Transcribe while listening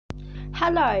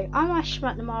Hello, I'm Aisha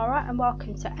McNamara and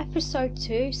welcome to episode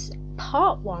 2,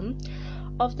 part 1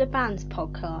 of the Bands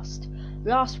podcast.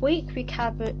 Last week we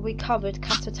covered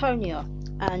Catatonia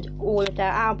and all of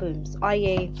their albums,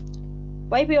 i.e.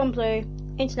 Way Beyond Blue,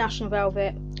 International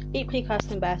Velvet, Equally Cursed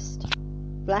and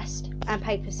Blessed, and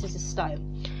Paper Scissors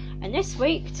Stone. And this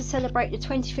week, to celebrate the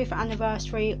 25th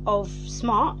anniversary of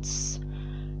Smart's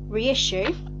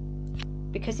reissue,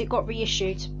 because it got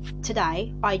reissued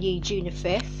today, i.e. June the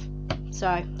 5th,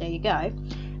 so there you go,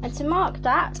 and to mark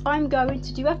that, I'm going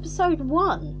to do episode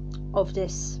 1 of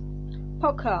this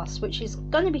podcast, which is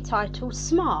going to be titled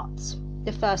Smart,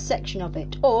 the first section of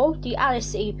it, or the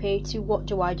Alice EP to What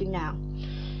Do I Do Now.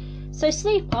 So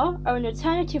Sleeper are an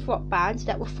alternative rock band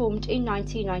that were formed in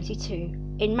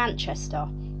 1992 in Manchester.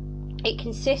 It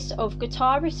consists of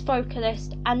guitarist,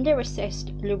 vocalist and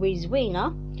lyricist Louise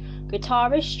Weiner,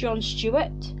 guitarist John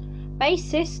Stewart,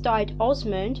 bassist Died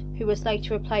Osmond, who was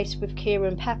later replaced with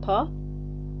Kieran Pepper,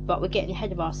 but we're getting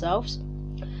ahead of ourselves,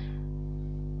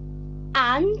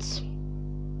 and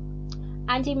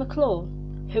Andy McClure,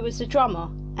 who was the drummer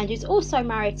and is also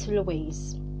married to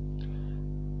Louise.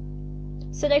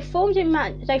 So they formed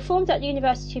at the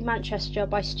University of Manchester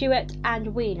by Stewart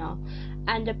and Weiner,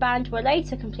 and the band were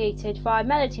later completed via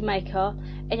Melody Maker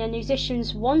in the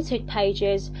musicians' wanted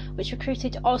pages, which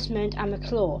recruited Osmond and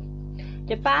McClure.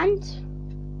 The band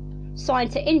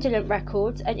signed to Indolent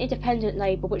Records, an independent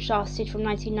label which lasted from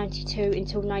 1992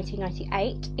 until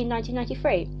 1998 in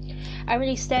 1993, and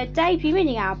released their debut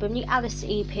mini album, the Alice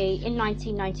EP, in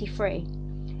 1993.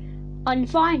 On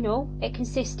vinyl, it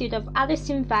consisted of Alice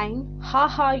in Vain, Ha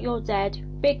Ha You're Dead,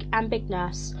 Big and Big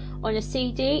Nurse. On a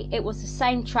CD, it was the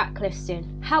same track listing.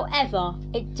 However,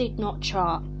 it did not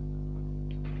chart.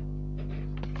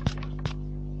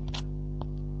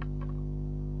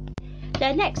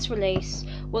 Their next release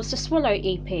was the Swallow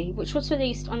EP, which was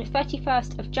released on the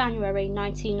 31st of January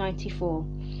 1994.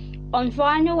 On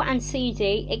vinyl and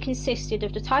CD, it consisted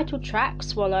of the title track,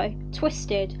 Swallow,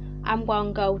 Twisted, and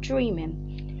One Girl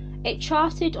Dreaming. It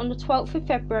charted on the 12th of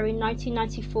February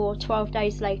 1994, 12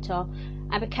 days later,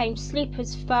 and became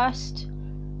Sleeper's first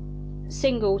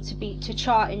single to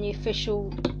chart in the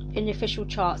official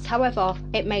charts. However,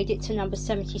 it made it to number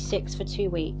 76 for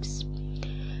 2 weeks.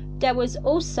 There was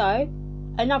also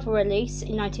another release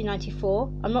in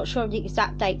 1994. I'm not sure of the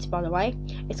exact date, by the way.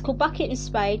 It's called Bucket and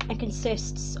Spade and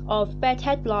consists of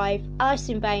Bedhead Live, Alice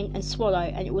in Vain and Swallow,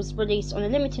 and it was released on a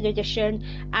limited edition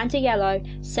and a yellow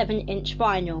 7-inch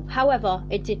vinyl. However,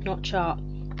 it did not chart.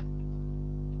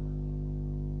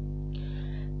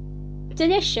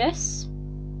 Delicious,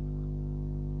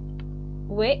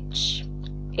 which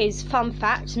is, fun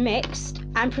fact, mixed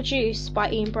and produced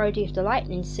by Ian Brody of the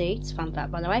Lightning Seeds, fun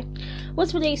fact by the way,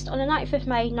 was released on the 9th of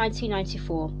May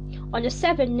 1994. On the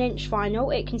 7-inch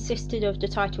vinyl, it consisted of the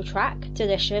title track,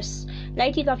 Delicious,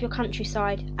 Lady Love Your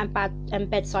Countryside and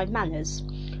Bedside Manners.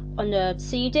 On the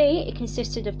CD, it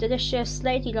consisted of Delicious,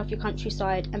 Lady Love Your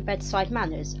Countryside and Bedside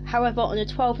Manners. However, on the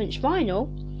 12-inch vinyl,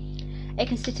 it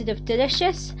consisted of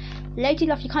Delicious, Lady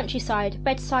Love Your Countryside,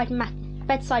 Bedside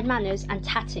Manners and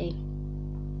Tatty.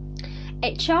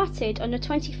 It charted on the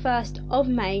 21st of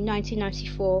May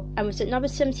 1994 and was at number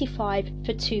 75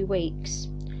 for 2 weeks.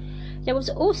 There was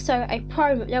also a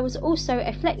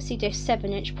flexi disc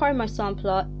 7-inch promo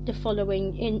sampler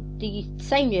in the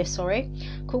same year,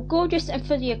 called Gorgeous and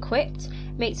Fully Equipped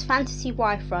meets Fantasy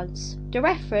Y-Fronts. The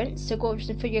reference to Gorgeous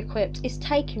and Fully Equipped is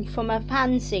taken from a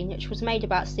fanzine which was made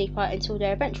about Sleeper until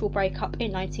their eventual breakup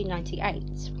in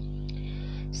 1998.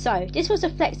 So, this was a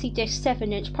flexi disc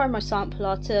 7-inch promo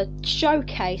sampler to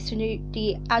showcase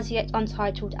the as yet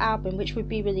untitled album, which would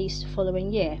be released the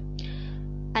following year,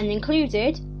 and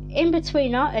included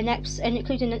including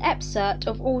an excerpt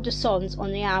of all the songs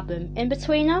on the album: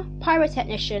 Inbetweener,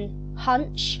 Pyrotechnician,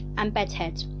 Hunch, and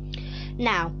Bedhead.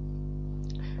 Now,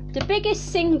 the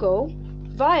biggest single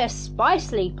by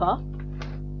Sleeper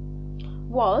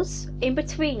was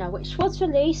Inbetweener, which was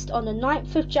released on the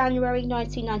 9th of January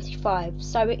 1995,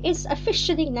 so it is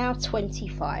officially now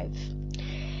 25,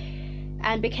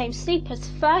 and became Sleeper's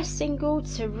first single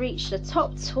to reach the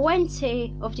top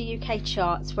 20 of the UK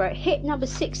charts, where it hit number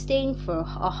 16 for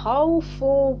a whole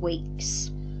 4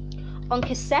 weeks. On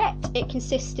cassette, it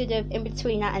consisted of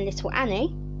Inbetweener and Little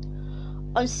Annie.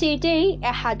 On CD,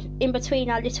 it had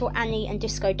Inbetweener, Little Annie and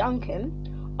Disco Duncan.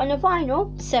 On the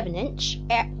vinyl 7-inch,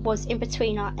 it was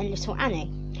Inbetweener and Little Annie.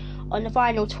 On the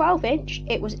vinyl 12-inch,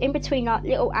 it was Inbetweener,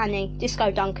 Little Annie, Disco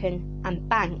Duncan and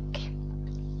Bank.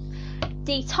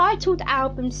 The titled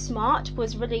album Smart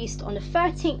was released on the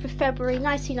 13th of February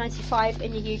 1995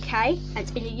 in the UK,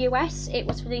 and in the US it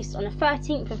was released on the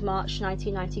 13th of March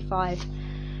 1995.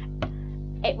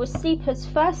 It was Sleeper's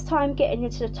first time getting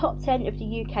into the top 10 of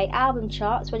the UK album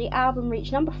charts, when the album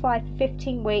reached number 5 for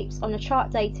 15 weeks on the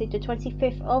chart dated the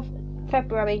 25th of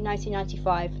February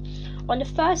 1995. On the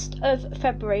 1st of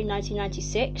February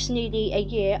 1996, nearly a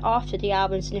year after the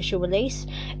album's initial release,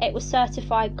 it was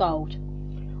certified gold.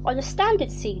 On the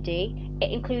standard CD,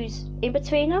 it includes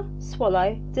Inbetweener,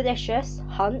 Swallow, Delicious,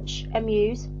 Hunch,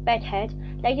 Amuse, Bedhead,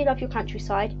 Lady Love Your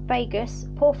Countryside, Vegas,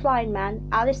 Poor Flying Man,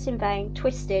 Alice in Vain,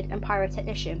 Twisted and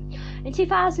Pyrotechnician. In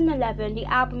 2011, the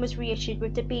album was reissued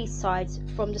with the B-sides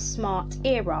from the Smart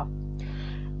era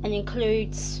and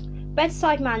includes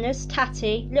Bedside Manners,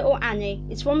 Tatty, Little Annie,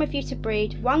 It's Wrong With You to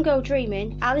Breed, One Girl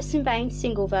Dreamin', Alice in Vain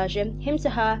single version, Him to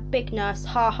Her, Big Nurse,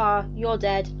 Ha Ha, You're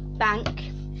Dead,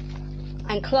 Bank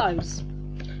and Close.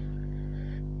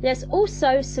 There's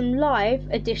also some live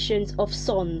editions of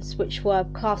songs which were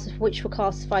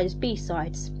classified as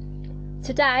B-sides.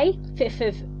 Today, 5th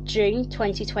of June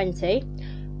 2020,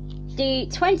 the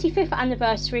 25th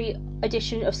anniversary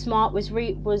edition of Smart was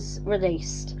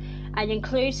released and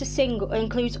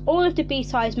includes all of the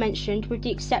B-sides mentioned with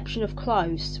the exception of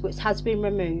Close, which has been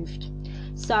removed.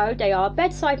 So they are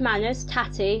Bedside Manners,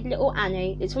 Tatty, Little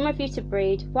Annie, It's Wrong With You to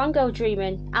Breed, One Girl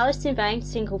Dreamin', Alice in Vain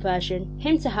single version,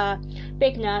 Him to Her,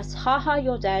 Big Nurse, Ha Ha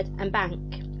You're Dead and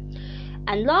Bank.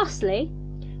 And lastly,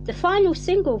 the final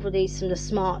single released from the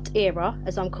Smart era,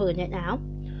 as I'm calling it now,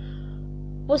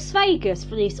 was Vegas,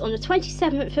 released on the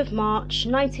 27th of March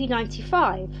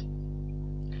 1995.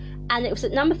 And it was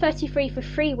at number 33 for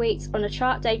 3 weeks on a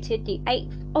chart dated the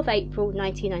 8th of April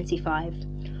 1995.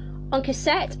 On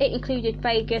cassette, it included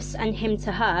Vegas and Him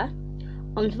to Her.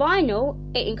 On vinyl,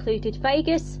 it included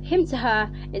Vegas, Him to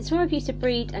Her, It's Wrong With You to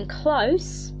Breed and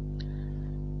Close.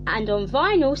 And on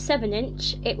vinyl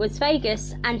 7-inch, it was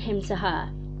Vegas and Him to Her.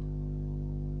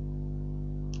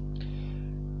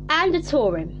 And the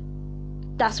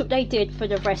touring. That's what they did for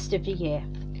the rest of the year.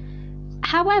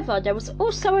 However, there was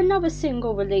also another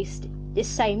single released this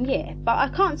same year, but I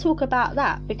can't talk about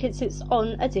that because it's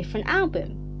on a different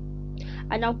album.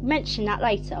 And I'll mention that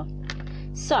later.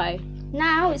 So,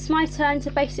 now it's my turn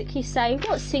to basically say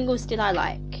what singles did I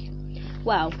like.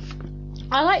 Well,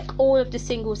 I like all of the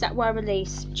singles that were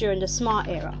released during the Smart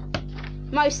era.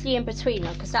 Mostly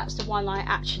Inbetweener, because that's the one I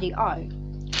actually own.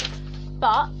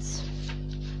 But,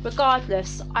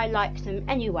 regardless, I like them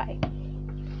anyway.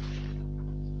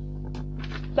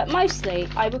 But mostly,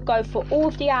 I would go for all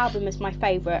of the album as my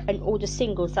favourite and all the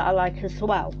singles that I like as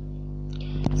well.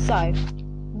 So,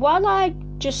 while I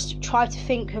just try to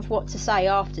think of what to say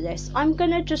after this, I'm going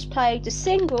to just play the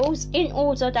singles in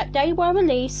order that they were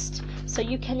released so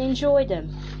you can enjoy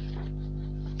them.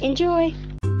 Enjoy!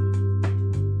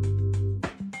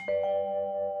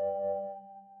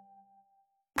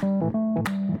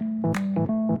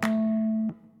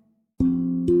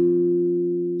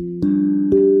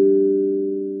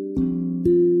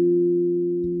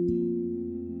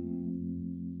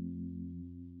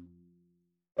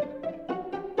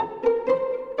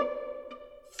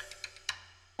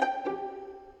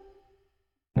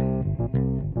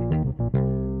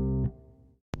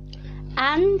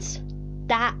 And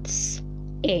that's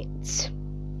it.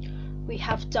 We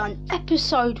have done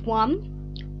episode 2,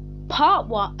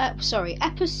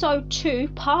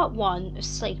 part 1 of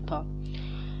Sleeper.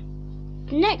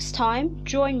 Next time,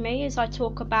 join me as I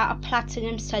talk about a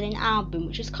platinum selling album,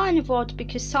 which is kind of odd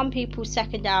because some people's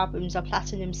second albums are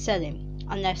platinum selling,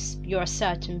 unless you're a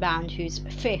certain band whose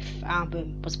 5th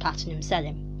album was platinum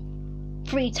selling.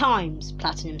 3 times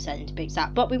platinum selling to be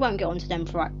exact, but we won't get onto them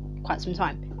for quite some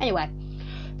time. Anyway,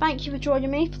 thank you for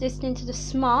joining me for listening to the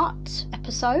Smart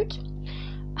episode.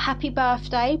 Happy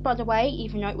birthday, by the way,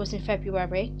 even though it was in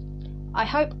February. I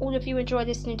hope all of you enjoy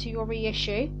listening to your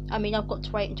reissue. I mean, I've got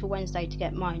to wait until Wednesday to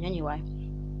get mine anyway.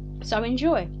 So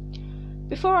enjoy.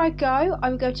 Before I go,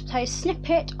 I'm going to play a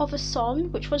snippet of a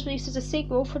song which was released as a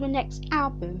single from the next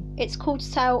album. It's called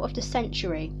Sale of the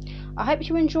Century. I hope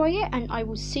you enjoy it and I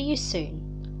will see you soon.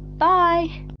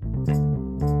 Bye!